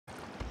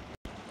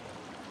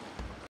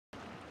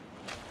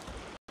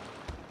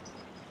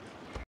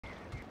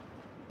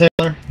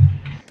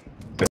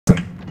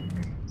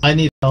I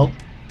need help.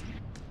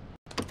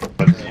 What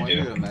did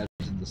you do?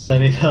 I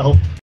need help.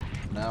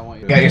 Now I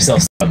want you You got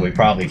yourself stuck, we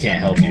probably can't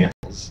help you.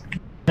 Yes,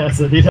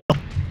 I need help.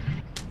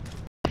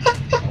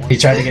 He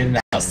tried to get in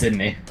the house, didn't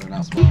he? Or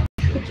not spawn,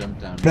 so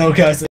jump down. No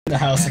guys in the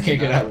house, I can't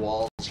get out.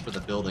 Walls for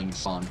the building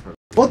spawn for.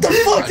 What the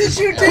fuck did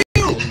you do?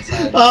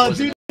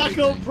 Do not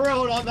go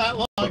prone on that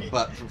log.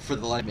 But for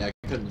the life of me, I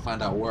couldn't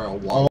find out where a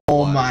wall was.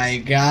 Oh my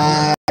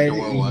god,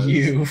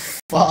 you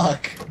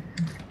fuck.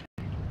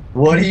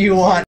 What do you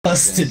want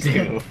us to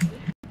do?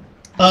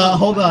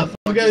 Hold on.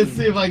 I'm gonna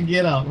see if I can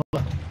get out. Hold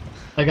on.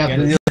 I got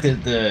You this.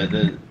 gotta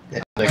do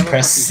the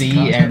press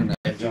C and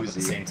jump at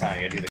the same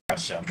time. You gotta do the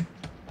crouch jump.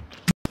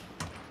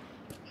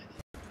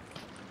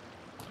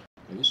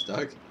 Are you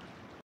stuck?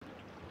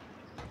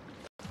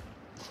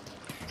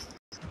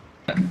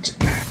 It's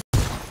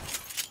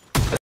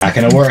not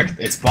gonna work.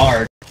 It's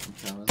barred.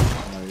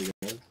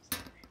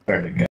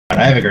 Where to go?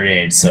 I have a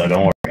grenade, so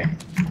don't worry.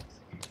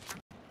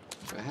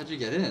 How'd you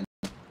get in?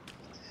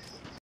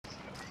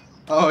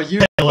 Oh,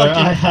 you Taylor,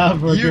 fucking, I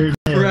have a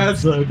grenade,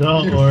 so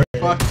don't worry.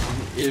 Fucking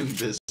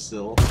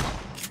imbecile.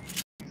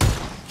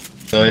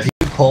 So if you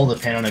pull the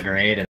pin on a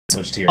grenade and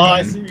switch to your Oh, gun.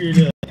 I see what you're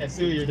doing. I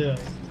see what you're doing.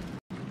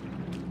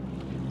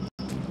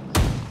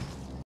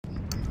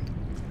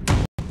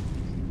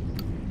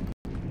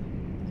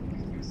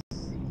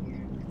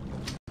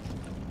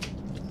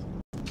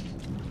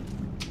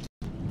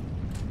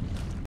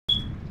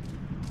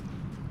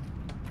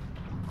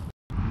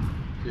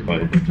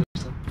 What?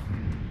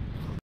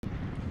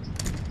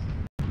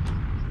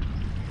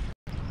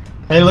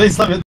 Hey, at least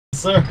I'm in the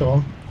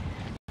circle.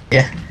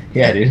 Yeah,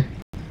 dude.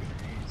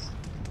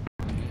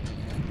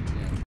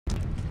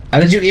 How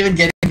did you even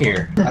get in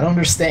here? I don't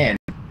understand.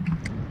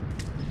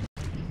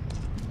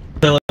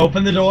 So, like,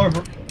 open the door.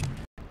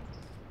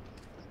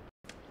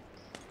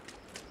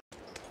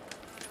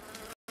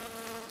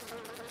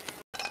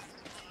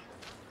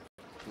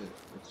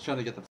 It's trying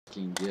to get the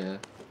fucking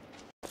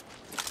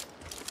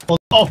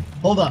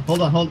Hold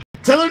on.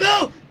 Taylor,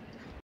 no!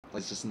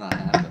 Let's just not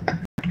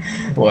happen.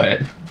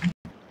 What?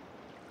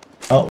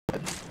 Oh,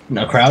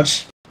 no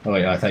crouch? Oh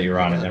wait, I thought you were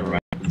on it, never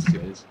mind.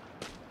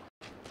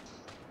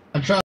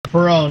 I'm trying to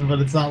prone, but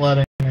it's not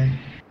letting me.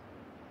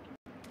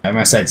 I have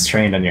my sights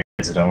trained on your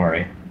head, so don't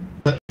worry.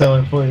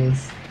 Taylor,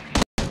 please.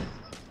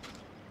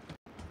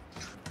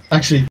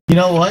 Actually, you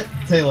know what?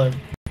 Taylor.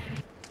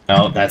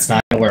 No, that's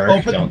not gonna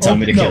work. Don't tell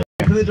me to kill you.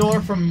 Open the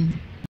door from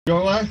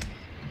your way.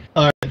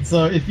 Alright,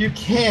 so if you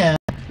can,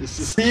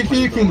 see if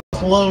you can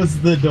close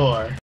the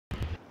door.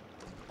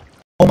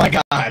 Oh my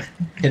god!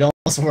 It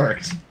almost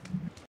worked.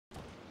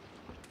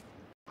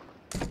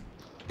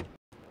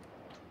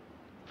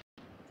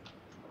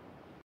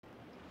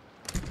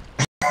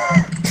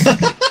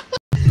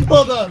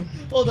 Hold on.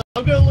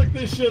 I'm gonna look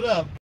this shit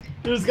up.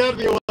 There's gotta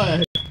be a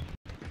way.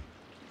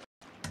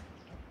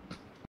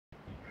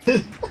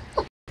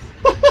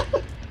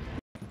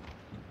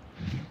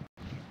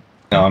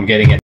 No, I'm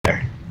getting in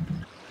there.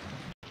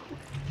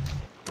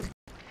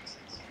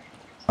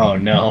 Oh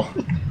no.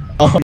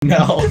 Oh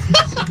no.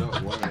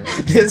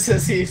 This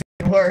is even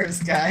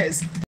worse,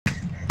 guys.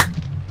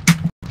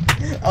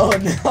 Oh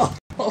no.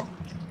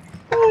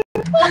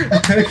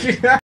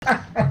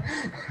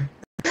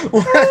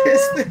 What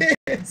is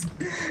this?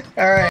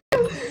 Alright.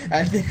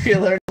 I think we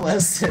learned a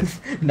lesson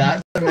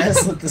not to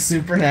mess with the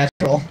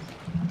supernatural.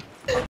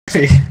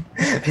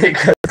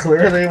 Because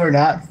clearly we're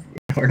not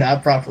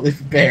properly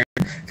prepared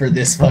for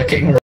this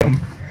fucking room.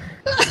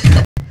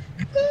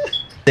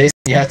 Jason,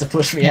 you have to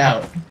push me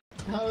out.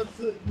 How is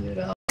it get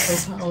out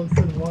of house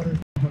and water?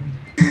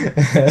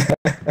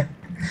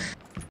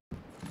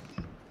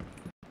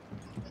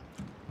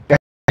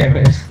 Damn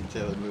it.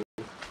 Taylor, move.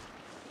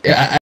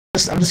 Yeah,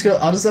 I'll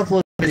just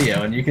upload the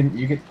video and you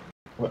can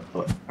what?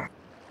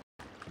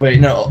 Wait,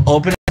 no,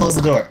 open and close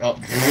the door. Oh.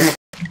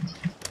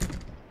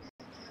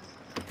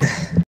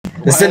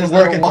 This didn't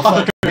work in the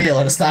fucking video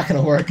and it's not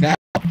gonna work now.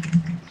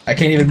 I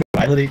can't even move.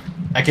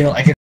 I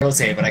can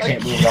rotate, but I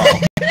can't move at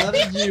all. How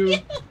did you?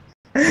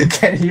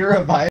 Can you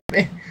revive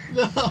me?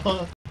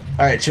 No.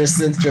 Alright,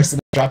 Tristan, I'm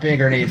dropping a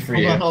grenade for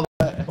you.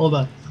 Hold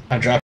on. I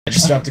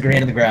just dropped a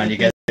grenade on the ground. You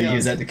guys can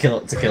use that to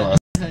kill us.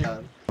 Hang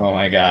on. Oh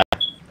my god.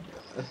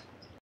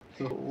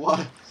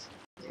 What?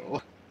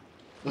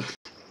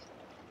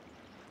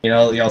 You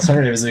know, the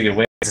alternative is we could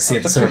wait to see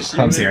if the server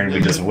comes here and we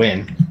just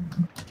win.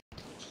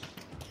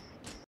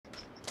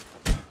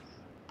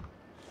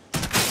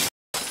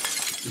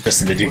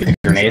 Tristan, did you get a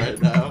grenade?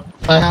 Right now.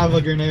 I have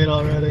a grenade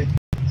already.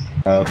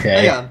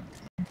 Okay.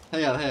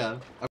 Hang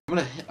on.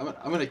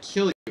 I'm gonna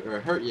kill you or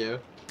hurt you.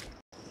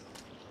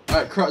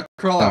 Alright,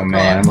 crawl out. Oh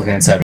man, I'm looking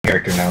inside my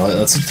character now.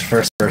 Let's look at the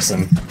first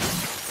person.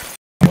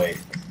 Wait.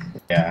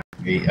 Yeah.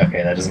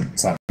 Okay,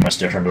 it's not much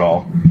different at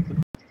all.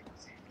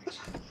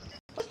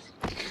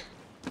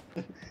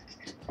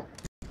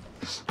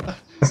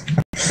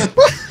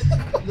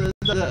 Hang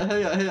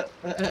on.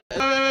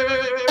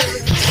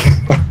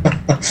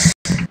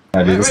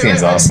 Oh, dude, this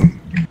game's awesome.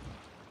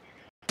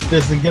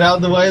 Listen, get out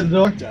of the way of the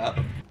door.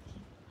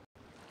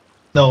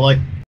 No, like,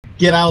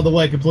 get out of the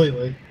way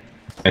completely.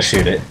 I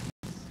shoot it.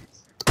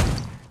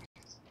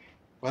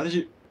 Why did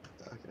you?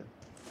 Okay.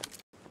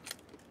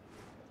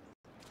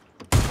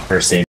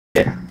 First aid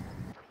kit.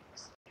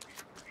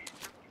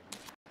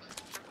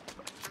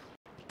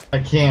 I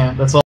can't.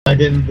 That's why I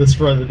didn't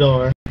destroy the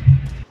door.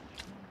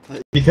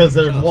 Because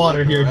there's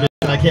water here, dude,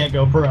 and I can't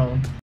go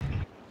prone.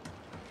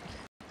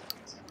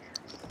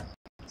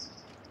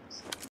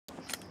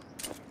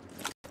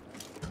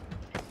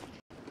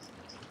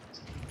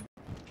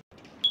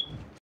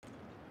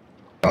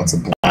 Oh, it's a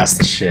blast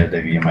the shit out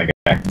of you, my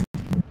guy.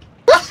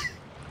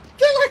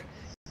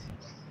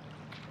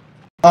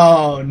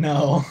 Oh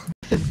no.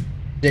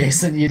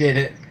 Jason, you did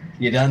it.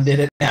 You done did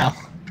it now.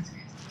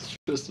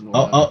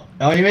 Oh,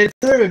 you made it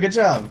through. Good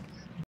job.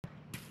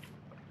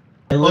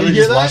 I literally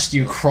just watched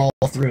you crawl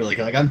through. Like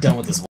I'm done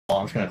with this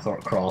wall. I'm just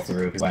gonna crawl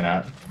through, because why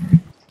not?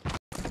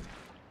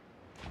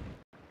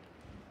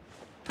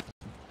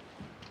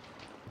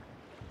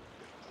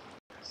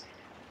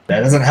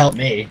 That doesn't help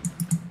me.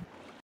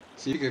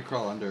 So you could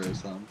crawl under or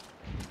something.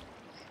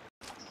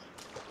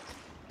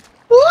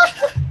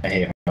 I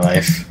hate my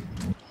life.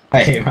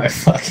 I hate my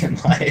fucking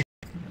life.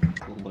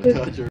 Oh my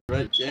god, you're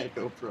right. Can't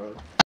go pro.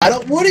 I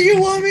don't. What do you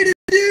want me to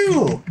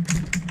do?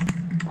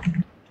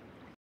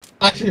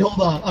 Actually, hold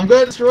on. I'm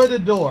gonna destroy the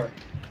door.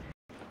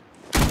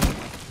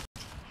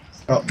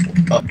 Oh,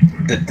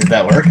 did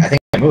that work? I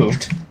think I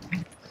moved.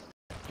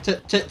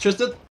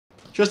 Tristan?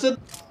 Tristan?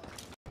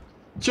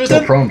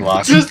 Still prone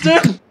block.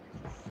 Tristan!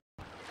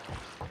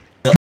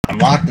 I'm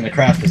locked in the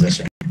craft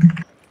position.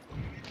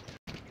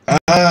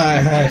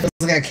 It feels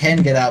like I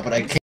can get out, but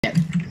I can't.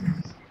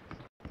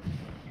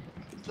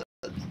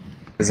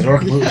 Is the door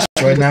completely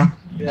destroyed now?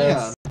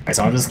 Yeah. Alright,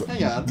 so I'm just.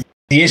 Hang on.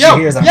 The issue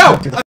here is I'm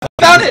I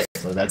found it!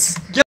 so that's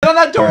Get on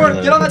that door!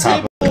 Get on that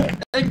table!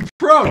 And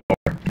prone!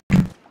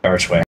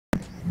 archway.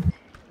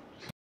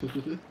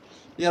 You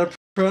got a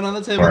prone on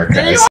the table. Work,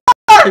 There guys. you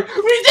are! We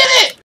did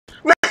it!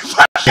 We're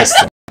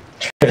fucking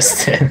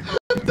Tristan.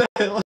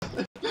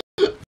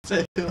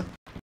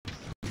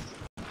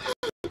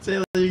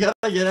 Taylor, you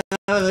gotta get out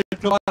of there.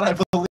 Come on, I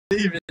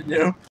believe in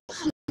you.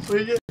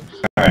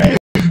 Alright.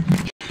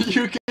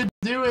 You can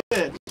do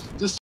it.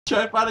 Just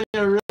try finding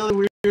a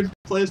really weird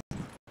place.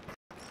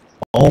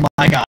 Oh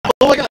my god.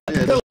 Oh my god!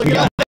 Yeah, We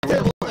got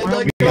it.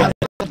 We got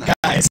it.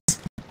 Guys.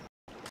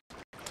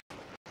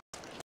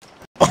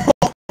 Oh,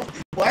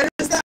 why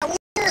does that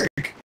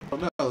work?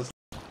 Oh no,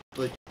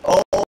 like.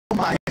 Oh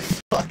my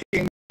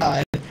fucking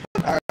god.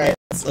 Alright,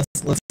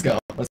 let's go.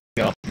 Let's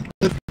go.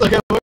 Okay,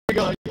 where are we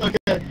going? Okay.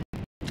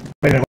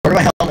 Wait a minute, where did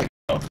my helmet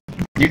go?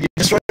 You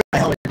destroyed my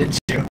helmet, didn't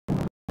you?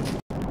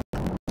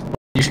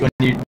 When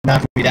you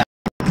knocked me down.